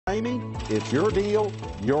Ramey, it's your deal,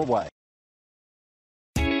 your way.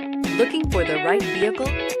 Looking for the right vehicle?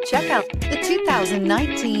 Check out the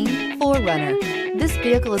 2019 4Runner. This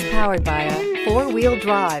vehicle is powered by a 4-wheel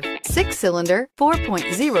drive, 6-cylinder,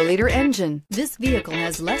 4.0-liter engine. This vehicle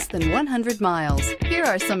has less than 100 miles. Here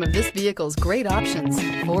are some of this vehicle's great options: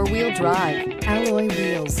 4-wheel drive, alloy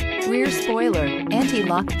wheels, rear spoiler,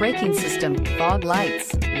 anti-lock braking system, fog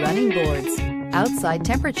lights, running boards, outside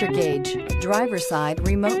temperature gauge, driver's side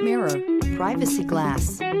remote mirror, privacy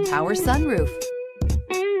glass, power sunroof.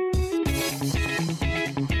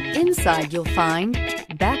 Inside you'll find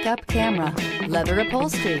backup camera, leather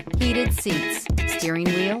upholstery, heated seats, steering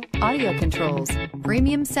wheel audio controls,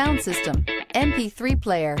 premium sound system, MP3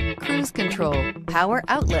 player, cruise control, power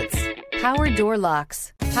outlets, power door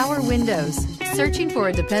locks, power windows. Searching for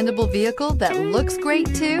a dependable vehicle that looks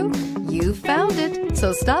great too? You found it,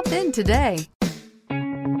 so stop in today.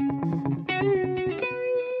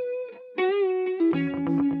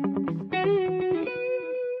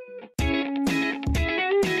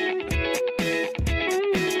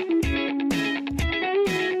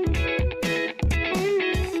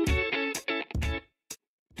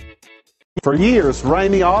 For years,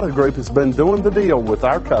 Ramey Auto Group has been doing the deal with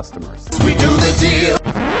our customers. We do the deal.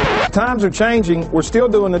 Times are changing. We're still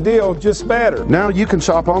doing the deal, just better. Now you can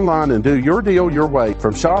shop online and do your deal your way,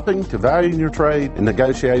 from shopping to valuing your trade and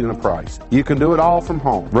negotiating a price. You can do it all from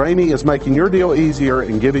home. Ramey is making your deal easier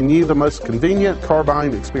and giving you the most convenient car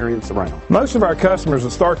buying experience around. Most of our customers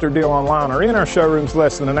that start their deal online are in our showrooms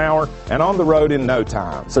less than an hour and on the road in no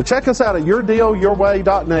time. So check us out at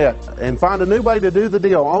yourdealyourway.net and find a new way to do the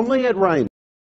deal only at Ramey.